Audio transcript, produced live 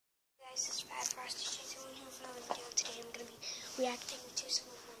guys, this is Bad Frosty J2 here for another video. Today I'm going to be reacting to some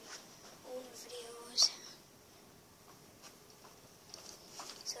of my own videos.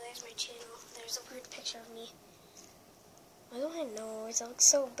 So there's my channel. There's a weird picture of me. I don't know, it looks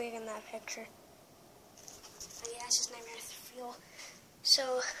so big in that picture. Oh yeah, it's just Nightmare Fuel.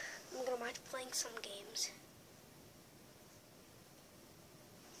 So I'm going to watch playing some games.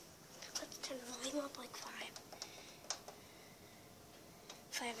 Let's turn the volume up like 5.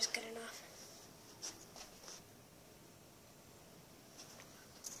 5 is good enough.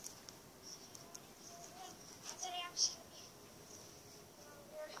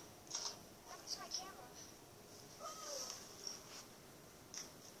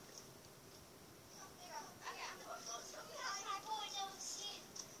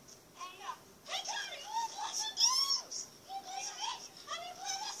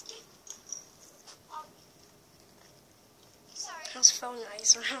 How's phone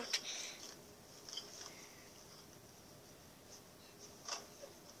noise around?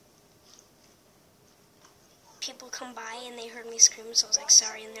 People come by and they heard me scream, so I was like,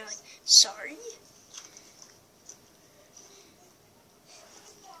 sorry, and they're like, sorry?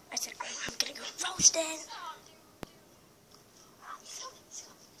 I said, I'm gonna go roasted.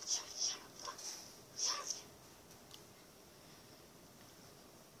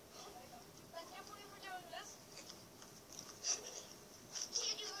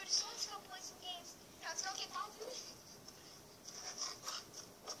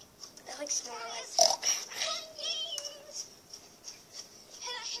 I like Snorlax.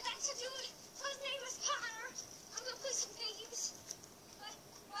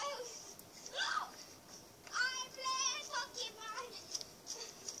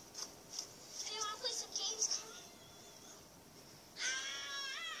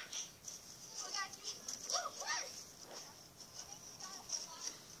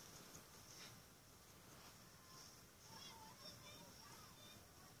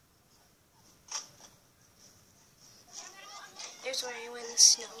 Here's where I went in the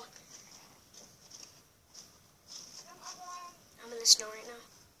snow. I'm in the snow right now.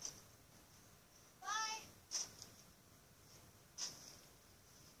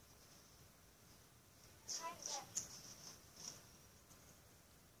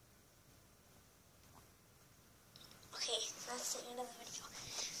 Okay, that's the end of the video.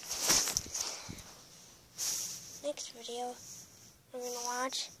 Next video we're going to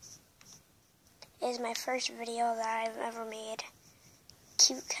watch is my first video that I've ever made.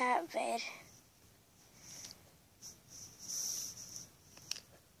 Cute cat vid.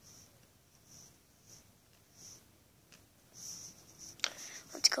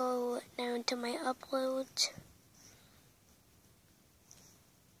 Let's go down to my uploads.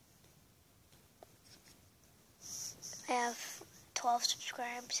 I have 12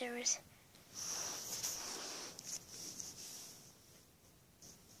 subscribers.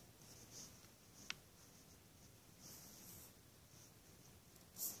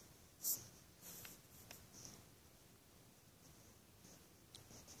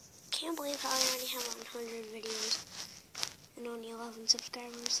 Can't believe how I already have 100 videos and only 11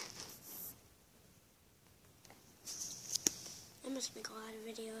 subscribers. I must make a lot of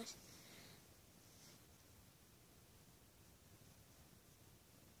videos.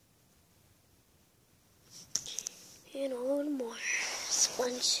 And a little more.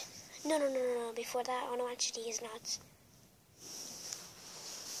 Sponge. No. Before that, I want to watch these nuts.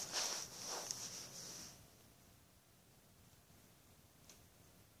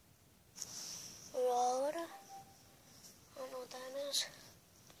 Road. I don't know what that is.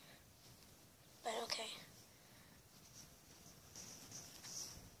 But okay.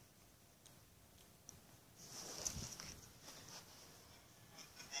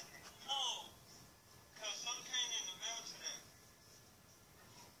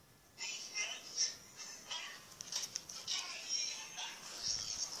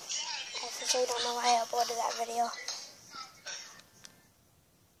 I officially don't know why I uploaded that video.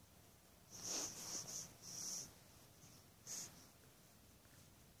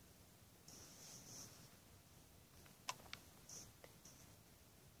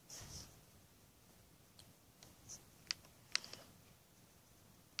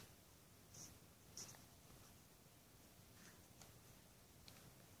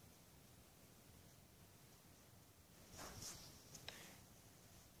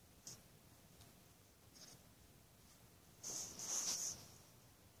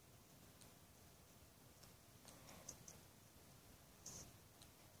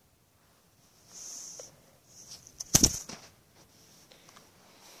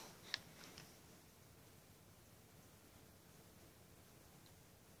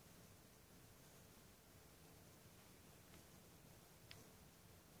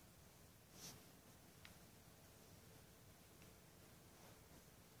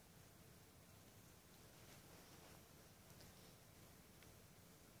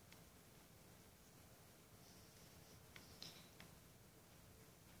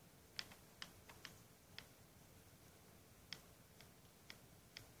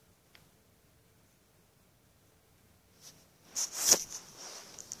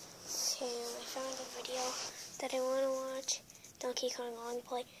 that I want to watch, Donkey Kong Long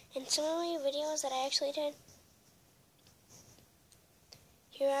Play, and some of my videos that I actually did,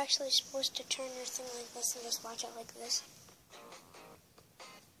 you're actually supposed to turn your thing like this and just watch it like this.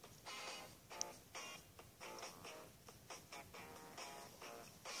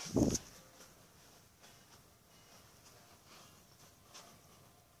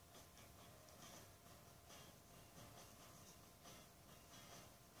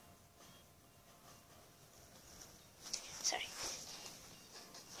 Sorry.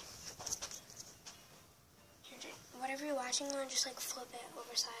 Whatever you're watching on, just like flip it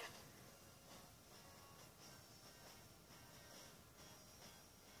over side.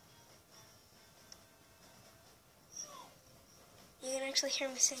 You can actually hear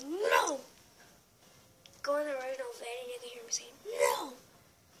me saying, no! Go on the original vid and you can hear me saying, no!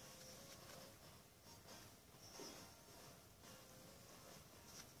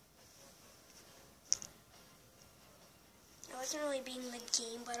 I wasn't really beating the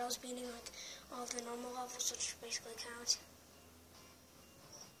game, but I was beating like all the normal levels, which basically counts.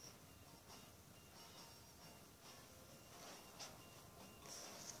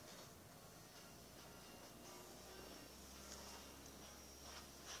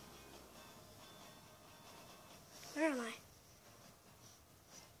 Where am I?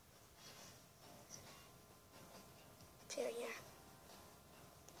 Here, yeah.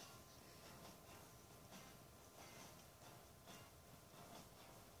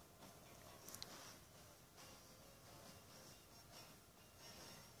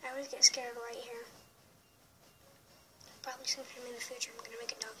 I always get scared right here. Probably sometime in the future I'm going to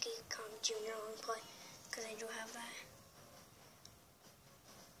make a Donkey Kong Jr. Long Play, because I do have that.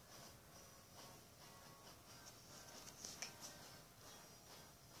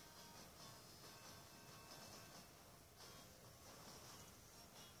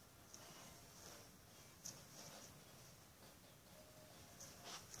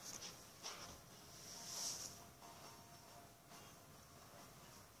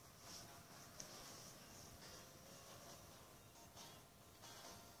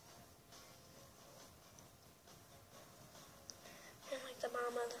 I'm like the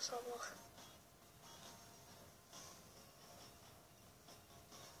mom of this level.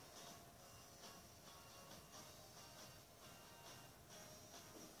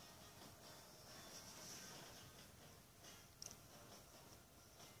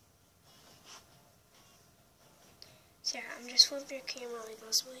 So yeah, I'm just flipping your camera like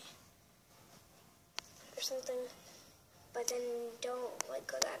this way. Or something. But then don't like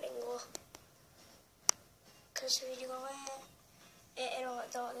go that angle. Because if you go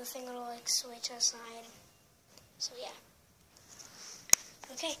the thing will like switch aside. So yeah.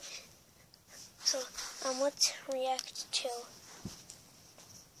 Okay. So let's react to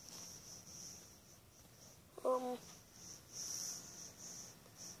oh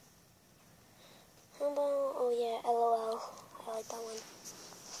yeah, LOL. I like that one.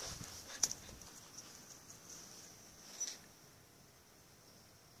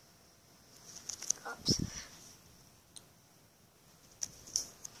 Oops.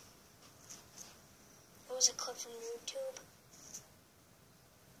 It was a clip from YouTube.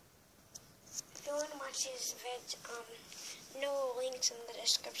 If you want to watch these vids, no links in the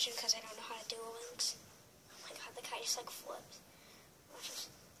description because I don't know how to do links. Oh my god, the guy just like flips.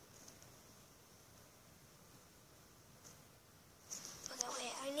 Okay,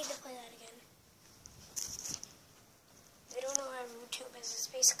 wait, I need to play that again. If you don't know what YouTube is, it's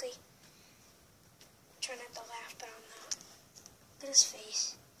basically, try not to laugh, but I'm not. Look at his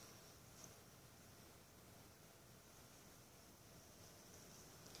face.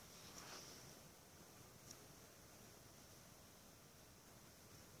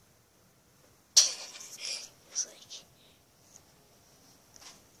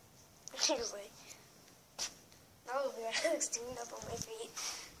 He was like, that was weird. I was standing up on my feet.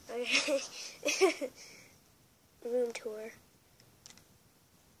 Okay. Room tour.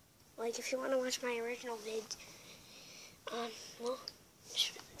 Like, if you want to watch my original vid, well,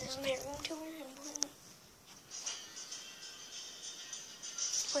 this is my room tour.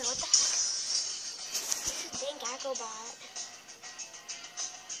 Wait, what the heck? This is Dan Gagglebot.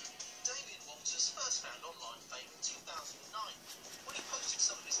 David Walters first found online fame in 2009 when he posted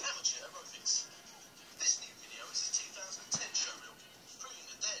some of his amateur aerobics. This new video is his 2010 showreel, proving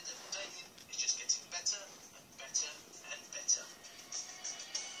that David is just getting better and better and better.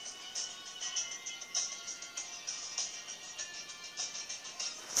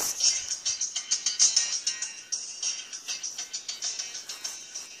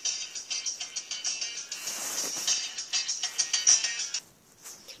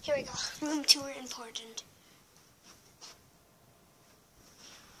 Here we go. Room tour important.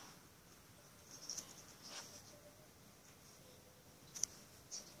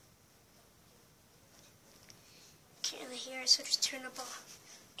 so just turn it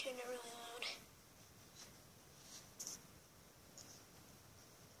really loud.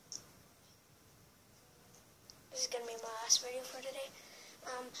 This is gonna be my last video for today.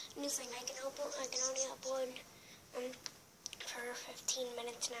 New thing, I can only upload for 15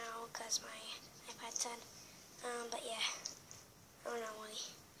 minutes now because my iPad said. But yeah, I don't know why.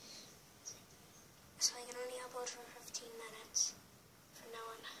 So I can only upload for 15 minutes from now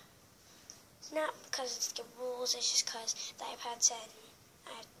on. Not because it's the rules, it's just because the iPad said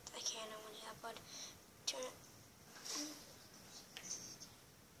I can't only upload.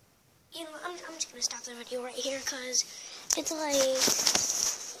 You know, I'm just going to stop the video right here because it's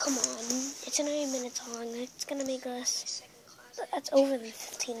like, come on, it's 9 minutes long. It's going to make us, that's over the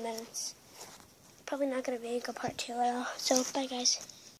 15 minutes. Probably not going to make a part 2 at all. So, bye guys.